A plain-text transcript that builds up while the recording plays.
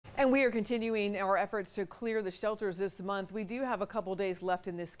And we are continuing our efforts to clear the shelters this month. We do have a couple days left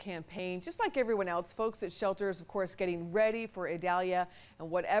in this campaign. Just like everyone else, folks at shelters, of course, getting ready for Idalia and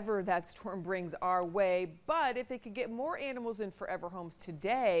whatever that storm brings our way. But if they could get more animals in forever homes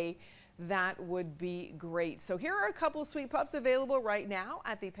today, that would be great. So here are a couple of sweet pups available right now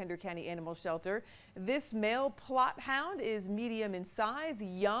at the Pender County Animal Shelter. This male plot hound is medium in size,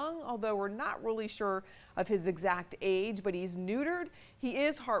 young, although we're not really sure of his exact age, but he's neutered. He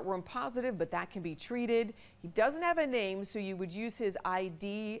is heartworm positive, but that can be treated. He doesn't have a name, so you would use his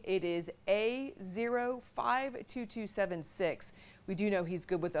ID. It is A052276. We do know he's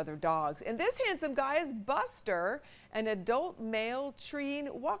good with other dogs. And this handsome guy is Buster, an adult male treeing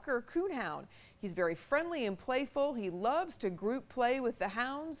Walker coonhound. He's very friendly and playful. He loves to group play with the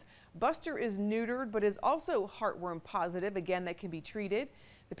hounds. Buster is neutered, but is also heartworm positive. Again, that can be treated.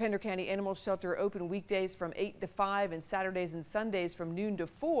 The Pender County Animal Shelter open weekdays from 8 to 5 and Saturdays and Sundays from noon to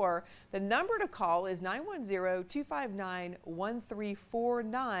 4. The number to call is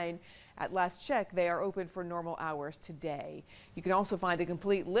 910-259-1349. At last check, they are open for normal hours today. You can also find a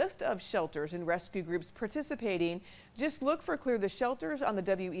complete list of shelters and rescue groups participating. Just look for Clear the Shelters on the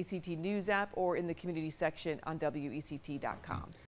WECT News app or in the community section on WECT.com.